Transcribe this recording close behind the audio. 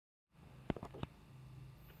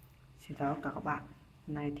Xin chào tất cả các bạn.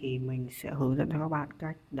 Hôm nay thì mình sẽ hướng dẫn cho các bạn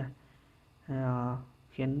cách để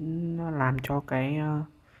khiến làm cho cái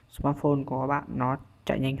smartphone của các bạn nó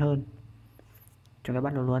chạy nhanh hơn. Chúng ta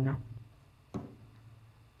bắt đầu luôn nào.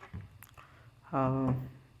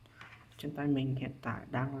 Trên tay mình hiện tại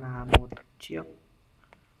đang là một chiếc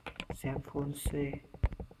Zenfone C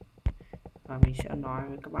và mình sẽ nói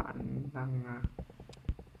với các bạn rằng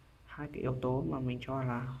hai cái yếu tố mà mình cho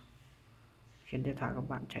là khiến điện thoại của các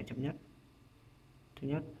bạn chạy chậm nhất. Thứ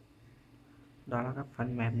nhất, đó là các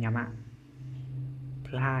phần mềm nhà mạng.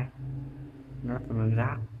 Thứ hai, nó là phần mềm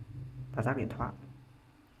rác và rác điện thoại.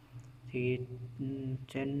 Thì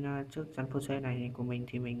trên chiếc Zenfone C này của mình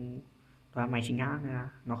thì mình và máy chính hãng là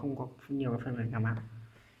nó không có nhiều cái phần mềm nhà mạng.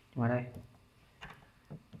 Nhưng mà đây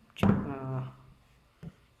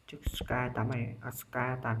chiếc Sky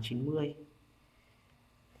 890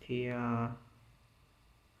 thì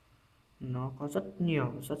nó có rất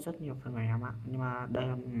nhiều phần mềm nhà mạng, nhưng mà đây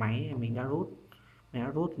là máy mình đã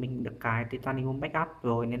rút mình được cái titanium backup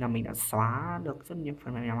rồi, nên là mình đã xóa được rất nhiều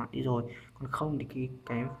phần mềm nhà mạng đi rồi. Còn không thì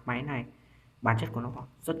cái máy này bản chất của nó có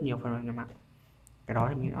rất nhiều phần mềm nhà mạng, cái đó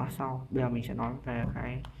thì mình nói sau. Bây giờ mình sẽ nói về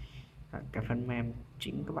cái phần mềm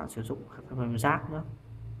chính các bạn sử dụng, phần mềm rác nữa.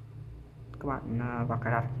 Các bạn vào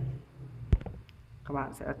cài đặt, các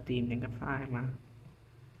bạn sẽ tìm đến cái file mà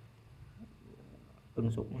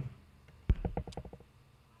ứng dụng này.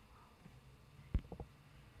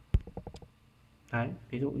 Đấy,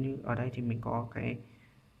 ví dụ như ở đây thì mình có cái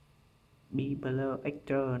Bibler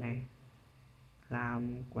Actor này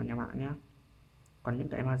làm của nhà mạng nhé. Còn những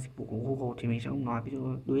cái mà dịch vụ của Google thì mình sẽ không nói, ví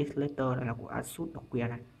dụ Duet Letter này là của Asus độc quyền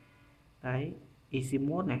này. Đấy, Easy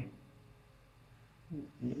Mode này,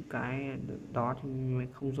 những cái đó thì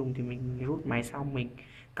mình không dùng thì mình rút máy xong mình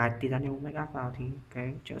cài titanium backup vào thì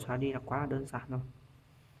cái chuyện xóa đi là quá là đơn giản rồi.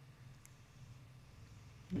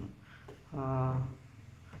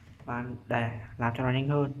 Và để làm cho nó nhanh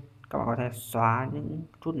hơn, các bạn có thể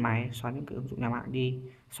rút máy, xóa những cái ứng dụng nhà mạng đi,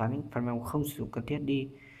 xóa những phần mềm không sử dụng cần thiết đi.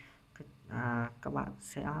 Các bạn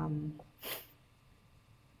sẽ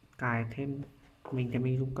cài thêm, mình thì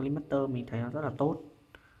mình dùng Calimaster, mình thấy nó rất là tốt.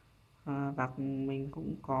 Và mình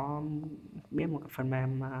cũng có biết một cái phần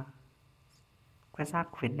mềm quét rác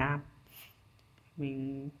của Việt Nam,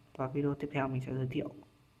 mình vào video tiếp theo mình sẽ giới thiệu.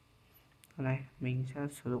 Ở đây mình sẽ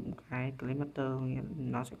sử dụng cái Calimaster,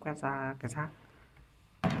 nó sẽ quét ra cái rác.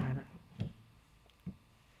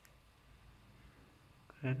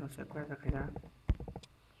 Nó sẽ quét ra cái rác.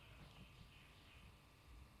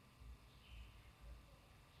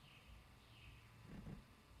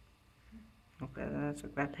 Nó sẽ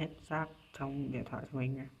quét hết rác trong điện thoại của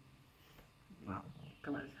mình nha. Đó,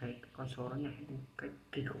 các bạn thấy con số nó nhảy cách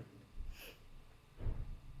kinh khủng.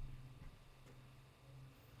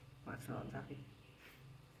 Bạn sợ rác đi.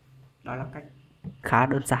 Đó là cách khá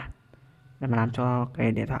đơn giản để mà làm cho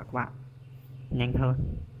cái điện thoại của bạn nhanh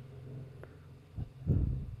hơn.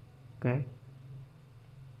 Ok.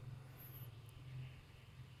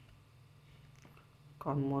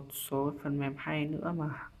 Còn một số phần mềm hay nữa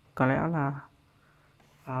mà có lẽ là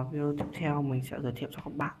vào video tiếp theo mình sẽ giới thiệu cho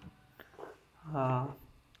các bạn.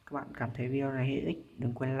 Các bạn cảm thấy video này hữu ích,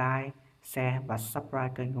 đừng quên like, share và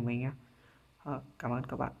subscribe kênh của mình nhé. Cảm ơn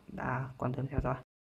các bạn đã quan tâm theo dõi.